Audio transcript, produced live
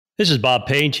This is Bob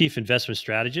Payne, Chief Investment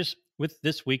Strategist, with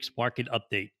this week's market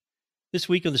update. This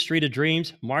week on the Street of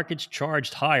Dreams, markets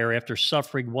charged higher after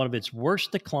suffering one of its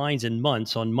worst declines in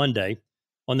months on Monday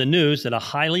on the news that a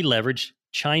highly leveraged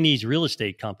Chinese real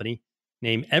estate company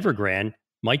named Evergrande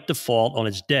might default on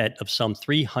its debt of some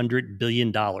 $300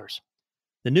 billion. The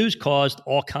news caused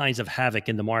all kinds of havoc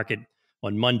in the market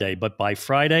on Monday, but by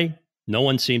Friday, no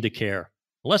one seemed to care.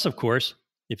 Unless, of course,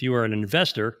 if you are an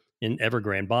investor in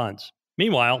Evergrande bonds.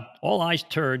 Meanwhile, all eyes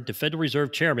turned to Federal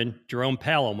Reserve Chairman Jerome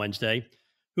Powell on Wednesday,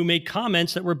 who made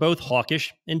comments that were both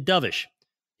hawkish and dovish.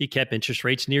 He kept interest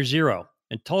rates near zero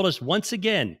and told us once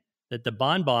again that the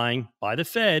bond buying by the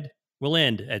Fed will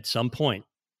end at some point,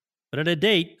 but at a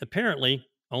date apparently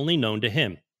only known to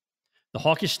him. The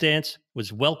hawkish stance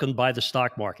was welcomed by the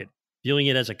stock market, viewing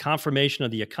it as a confirmation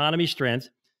of the economy's strength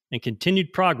and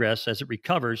continued progress as it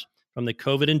recovers from the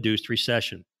COVID-induced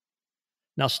recession.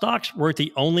 Now, stocks weren't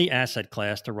the only asset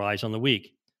class to rise on the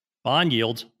week. Bond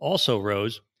yields also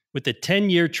rose, with the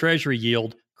 10-year Treasury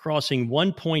yield crossing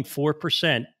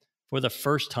 1.4% for the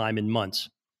first time in months.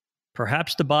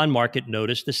 Perhaps the bond market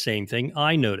noticed the same thing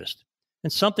I noticed,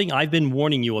 and something I've been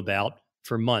warning you about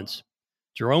for months.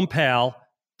 Jerome Powell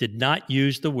did not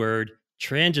use the word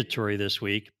transitory this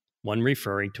week when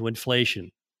referring to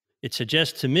inflation. It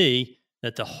suggests to me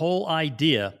that the whole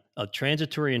idea of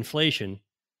transitory inflation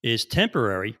is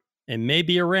temporary and may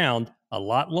be around a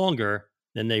lot longer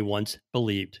than they once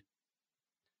believed.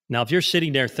 Now, if you're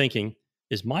sitting there thinking,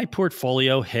 is my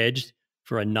portfolio hedged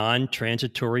for a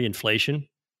non-transitory inflation?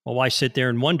 Well, why sit there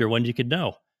and wonder when you could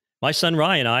know? My son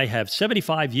Ryan and I have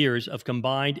 75 years of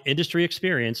combined industry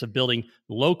experience of building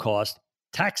low-cost,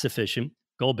 tax-efficient,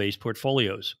 goal-based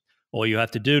portfolios. All you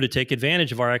have to do to take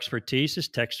advantage of our expertise is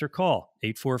text or call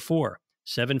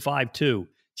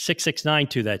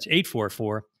 844-752-6692. That's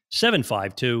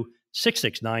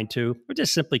 844-752-6692, or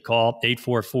just simply call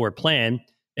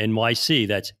 844-PLAN-NYC.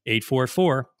 That's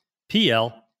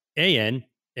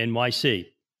 844-PLAN-NYC.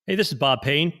 Hey, this is Bob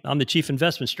Payne. I'm the Chief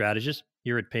Investment Strategist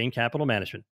here at Payne Capital Management.